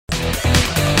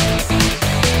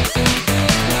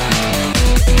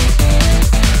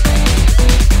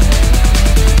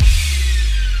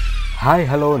Hi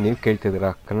hello, ನೀವು ಕೇಳ್ತಿದ್ದೀರಾ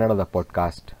ಕನ್ನಡದ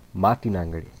podcast ಮಾತಿನ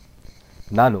ಅಂಗಡಿ.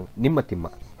 ನಾನು ನಿಮ್ಮ ತಿಮ್ಮ.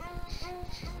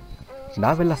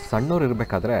 ನಾವೆಲ್ಲ ಸಣ್ಣವ್ರು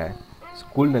ಇರಬೇಕಾದ್ರೆ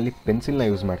ಸ್ಕೂಲ್ನಲ್ಲಿ ಪೆನ್ಸಿಲ್ನ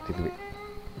ಯೂಸ್ ಮಾಡ್ತಿದ್ವಿ.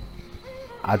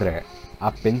 ಆದರೆ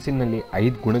ಆ ಪೆನ್ಸಿಲ್ನಲ್ಲಿ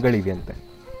 5 ಗುಣಗಳಿವೆಯಂತೆ.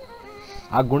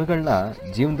 ಆ ಗುಣಗಳನ್ನ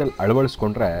ಜೀವನದಲ್ಲಿ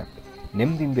ಅಳವಡಿಸ್ಕೊಂಡ್ರೆ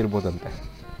ನೆಮ್ಮದಿಯಿಂದಿರ್ಬೋದಂತೆ.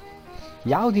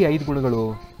 ಯಾವುದು ಈ 5 ಗುಣಗಳು?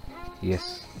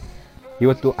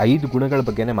 ಇವತ್ತು 5 ಗುಣಗಳ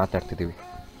ಬಗ್ಗೆನೇ ಮಾತಾಡ್ತಿದ್ದೀವಿ.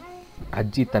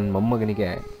 ಅಜ್ಜಿ ತನ್ನ ಮೊಮ್ಮಗನಿಗೆ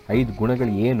 5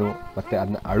 ಗುಣಗಳು ಏನು ಮತ್ತು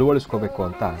ಅದನ್ನ ಅಳವಡಿಸ್ಕೋಬೇಕು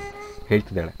ಅಂತ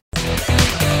ಹೇಳ್ತಿದ್ದಾಳೆ.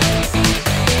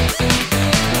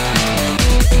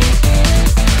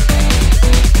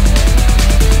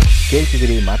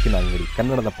 ಕೇಳ್ತಿದ್ದೀರಿ ಮಾತಿನ ಅಂಗಡಿ,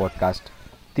 ಕನ್ನಡದ ಪಾಡ್ಕಾಸ್ಟ್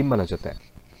ತಿಮ್ಮನ ಜೊತೆ.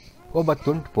 ಒಬ್ಬ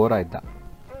ತುಂಟು ಪೋರ ಇದ್ದ.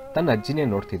 ತನ್ನ ಅಜ್ಜಿನೇ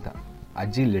ನೋಡ್ತಿದ್ದ.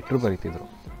 ಅಜ್ಜಿ ಲೆಟ್ರು ಬರೀತಿದ್ರು.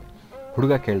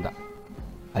 ಹುಡುಗ ಕೇಳ್ದ,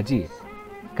 ಅಜ್ಜಿ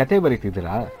ಕತೆ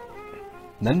ಬರೀತಿದ್ದೀರಾ?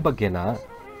 ನನ್ನ ಬಗ್ಗೆನಾ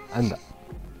ಅಂದ.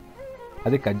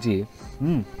 ಅದಕ್ಕೆ ಅಜ್ಜಿ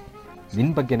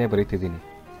ನಿನ್ನ ಬಗ್ಗೆನೇ ಬರೀತಿದ್ದೀನಿ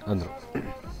ಅಂದರು.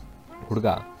 ಹುಡುಗ,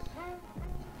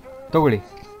 ತಗೊಳ್ಳಿ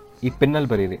ಈ ಪೆನ್ನಲ್ಲಿ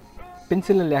ಬರೀರಿ.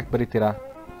 ಪೆನ್ಸಿಲ್ನಲ್ಲಿ ಯಾಕೆ ಬರೀತೀರಾ?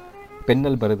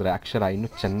 ಪೆನ್ನಲ್ಲಿ ಬರೆದ್ರೆ ಅಕ್ಷರ ಇನ್ನೂ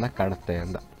ಚೆನ್ನಾಗಿ ಕಾಣುತ್ತೆ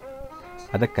ಅಂದ.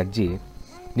 ಅದಕ್ಕೆ ಅಜ್ಜಿ,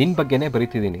 ನಿನ್ನ ಬಗ್ಗೆನೇ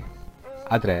ಬರೀತಿದ್ದೀನಿ,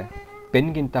 ಆದರೆ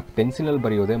ಪೆನ್ಗಿಂತ ಪೆನ್ಸಿಲ್ನಲ್ಲಿ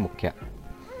ಬರೆಯೋದೇ ಮುಖ್ಯ.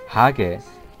 ಹಾಗೆ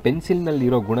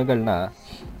ಪೆನ್ಸಿಲ್ನಲ್ಲಿರೋ ಗುಣಗಳನ್ನ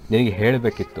ನಿನಗೆ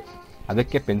ಹೇಳಬೇಕಿತ್ತು,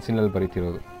 ಅದಕ್ಕೆ ಪೆನ್ಸಿಲ್ನಲ್ಲಿ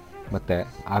ಬರೀತಿರೋದು. ಮತ್ತು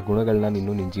ಆ ಗುಣಗಳನ್ನ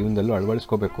ನೀನು ನಿನ್ನ ಜೀವನದಲ್ಲೂ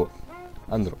ಅಳವಡಿಸ್ಕೋಬೇಕು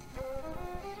ಅಂದರು.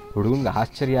 ಹುಡುಗಂಗೆ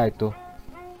ಆಶ್ಚರ್ಯ ಆಯಿತು.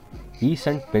 ಈ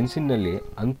ಸಣ್ಣ ಪೆನ್ಸಿಲ್ನಲ್ಲಿ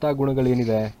ಅಂಥ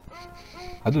ಗುಣಗಳೇನಿದೆ,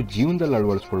 ಅದು ಜೀವನದಲ್ಲಿ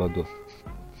ಅಳವಡಿಸ್ಕೊಳ್ಳೋದು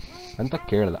ಅಂತ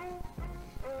ಕೇಳ್ದ.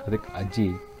 ಅದಕ್ಕೆ ಅಜ್ಜಿ,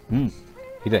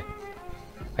 ಇದೆ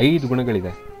 5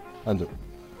 ಗುಣಗಳಿದೆ ಅಂದರು.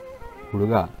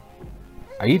 ಹುಡುಗ,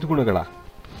 5 ಗುಣಗಳ?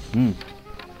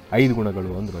 5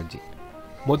 ಗುಣಗಳು ಅಂದರು ಅಜ್ಜಿ.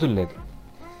 ಮೊದಲನೇದು,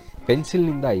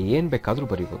 ಪೆನ್ಸಿಲ್ನಿಂದ ಏನು ಬೇಕಾದರೂ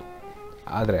ಬರೀಬೋದು.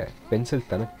 ಆದರೆ ಪೆನ್ಸಿಲ್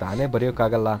ತನಗೆ ತಾನೇ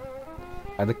ಬರೆಯೋಕ್ಕಾಗಲ್ಲ,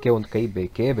 ಅದಕ್ಕೆ ಒಂದು ಕೈ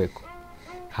ಬೇಕೇ ಬೇಕು.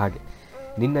 ಹಾಗೆ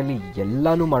ನಿನ್ನಲ್ಲಿ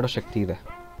ಎಲ್ಲನೂ ಮಾಡೋ ಶಕ್ತಿ ಇದೆ,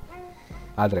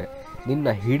 ಆದರೆ ನಿನ್ನ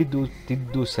ಹಿಡಿದು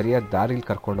ತಿದ್ದು ಸರಿಯಾದ ದಾರಿಲಿ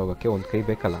ಕರ್ಕೊಂಡೋಗೋಕ್ಕೆ ಒಂದು ಕೈ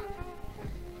ಬೇಕಲ್ಲ,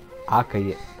 ಆ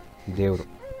ಕೈಯೇ ದೇವರು.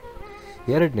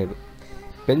 ಎರಡನೇದು,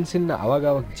 ಪೆನ್ಸಿಲ್ನ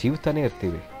ಅವಾಗವಾಗ ಜೀವ್ತಾನೇ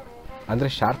ಇರ್ತೀವಿ, ಅಂದರೆ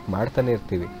ಶಾರ್ಪ್ ಮಾಡ್ತಾನೆ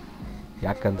ಇರ್ತೀವಿ.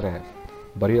 ಯಾಕಂದರೆ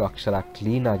ಬರೆಯೋ ಅಕ್ಷರ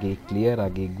ಕ್ಲೀನಾಗಿ,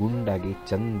 ಕ್ಲಿಯರಾಗಿ, ಗುಂಡಾಗಿ,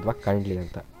 ಚಂದವಾಗಿ ಕಾಣಲಿ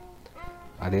ಅಂತ.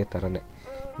 ಅದೇ ಥರನೇ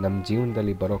ನಮ್ಮ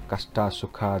ಜೀವನದಲ್ಲಿ ಬರೋ ಕಷ್ಟ,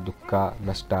 ಸುಖ, ದುಃಖ,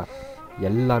 ನಷ್ಟ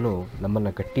ಎಲ್ಲನೂ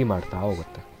ನಮ್ಮನ್ನು ಗಟ್ಟಿ ಮಾಡ್ತಾ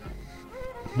ಹೋಗುತ್ತೆ.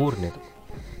 ಮೂರನೇದು,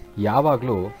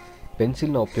 ಯಾವಾಗಲೂ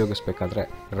ಪೆನ್ಸಿಲ್ನ ಉಪಯೋಗಿಸ್ಬೇಕಾದ್ರೆ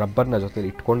ರಬ್ಬರ್ನ ಜೊತೆಲಿ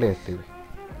ಇಟ್ಕೊಂಡೇ ಇರ್ತೀವಿ.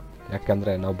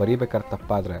 ಯಾಕಂದರೆ ನಾವು ಬರೀಬೇಕಾದ್ರೆ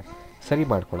ತಪ್ಪಾದರೆ ಸರಿ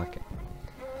ಮಾಡ್ಕೊಳ್ಳೋಕ್ಕೆ.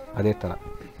 ಅದೇ ಥರ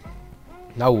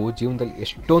ನಾವು ಜೀವನದಲ್ಲಿ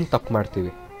ಎಷ್ಟೊಂದು ತಪ್ಪು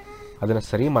ಮಾಡ್ತೀವಿ, ಅದನ್ನು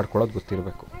ಸರಿ ಮಾಡ್ಕೊಳ್ಳೋದು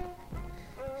ಗೊತ್ತಿರಬೇಕು.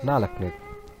 ನಾಲ್ಕನೇದು,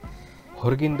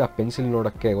 ಹೊರಗಿಂದ ಪೆನ್ಸಿಲ್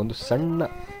ನೋಡೋಕ್ಕೆ ಒಂದು ಸಣ್ಣ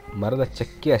ಮರದ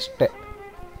ಚಕ್ಕೆ ಅಷ್ಟೇ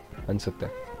ಅನಿಸುತ್ತೆ,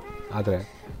 ಆದರೆ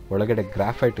ಒಳಗಡೆ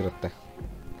ಗ್ರಾಫೈಟ್ ಇರುತ್ತೆ.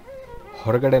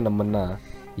 ಹೊರಗಡೆ ನಮ್ಮನ್ನು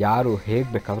ಯಾರು ಹೇಗೆ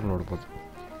ಬೇಕಾದರೂ ನೋಡ್ಬೋದು,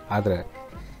 ಆದರೆ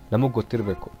ನಮಗೆ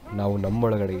ಗೊತ್ತಿರಬೇಕು ನಾವು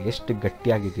ನಮ್ಮೊಳಗಡೆ ಎಷ್ಟು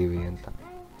ಗಟ್ಟಿಯಾಗಿದ್ದೀವಿ ಅಂತ.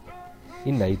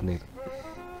 ಇನ್ನು 5ನೇದು,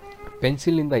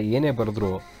 ಪೆನ್ಸಿಲಿಂದ ಏನೇ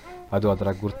ಬರೆದ್ರೂ ಅದು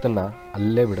ಅದರ ಗುರುತನ್ನು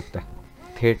ಅಲ್ಲೇ ಬಿಡುತ್ತೆ.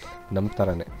 ಥೇಟ್ ನಮ್ಮ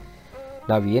ಥರನೇ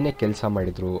ನಾವು ಏನೇ ಕೆಲಸ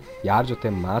ಮಾಡಿದ್ರು, ಯಾರ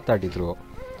ಜೊತೆ ಮಾತಾಡಿದ್ರು,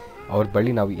 ಅವ್ರ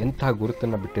ಬಳಿ ನಾವು ಎಂಥ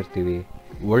ಗುರುತನ್ನು ಬಿಟ್ಟಿರ್ತೀವಿ,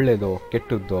 ಒಳ್ಳೆಯದೋ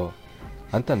ಕೆಟ್ಟದ್ದೋ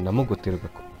ಅಂತ ನಮಗೆ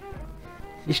ಗೊತ್ತಿರಬೇಕು.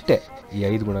 ಇಷ್ಟೇ ಈ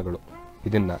 5 ಗುಣಗಳು.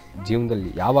 ಇದನ್ನು ಜೀವನದಲ್ಲಿ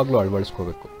ಯಾವಾಗಲೂ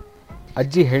ಅಳವಡಿಸ್ಕೋಬೇಕು.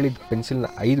 ಅಜ್ಜಿ ಹೇಳಿದ ಪೆನ್ಸಿಲ್ನ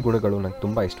 5 ಗುಣಗಳು ನಂಗೆ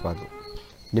ತುಂಬ ಇಷ್ಟವಾದವು.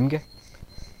 ನಿಮಗೆ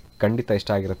ಖಂಡಿತ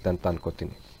ಇಷ್ಟ ಆಗಿರುತ್ತೆ ಅಂತ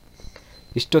ಅನ್ಕೋತೀನಿ.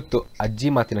 ಇಷ್ಟೊತ್ತು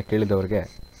ಅಜ್ಜಿ ಮಾತಿನ ಕೇಳಿದವ್ರಿಗೆ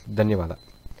ಧನ್ಯವಾದ.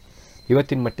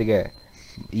 ಇವತ್ತಿನ ಮಟ್ಟಿಗೆ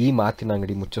ಈ ಮಾತಿನ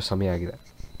ಅಂಗಡಿ ಮುಚ್ಚೋ ಸಮಯ ಆಗಿದೆ.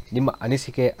 ನಿಮ್ಮ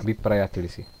ಅನಿಸಿಕೆ, ಅಭಿಪ್ರಾಯ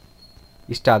ತಿಳಿಸಿ.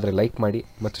 ಇಷ್ಟ ಆದರೆ ಲೈಕ್ ಮಾಡಿ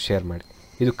ಮತ್ತು ಶೇರ್ ಮಾಡಿ.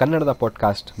 ಇದು ಕನ್ನಡದ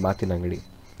ಪಾಡ್ಕಾಸ್ಟ್ ಮಾತಿನ ಅಂಗಡಿ.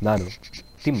 ನಾನು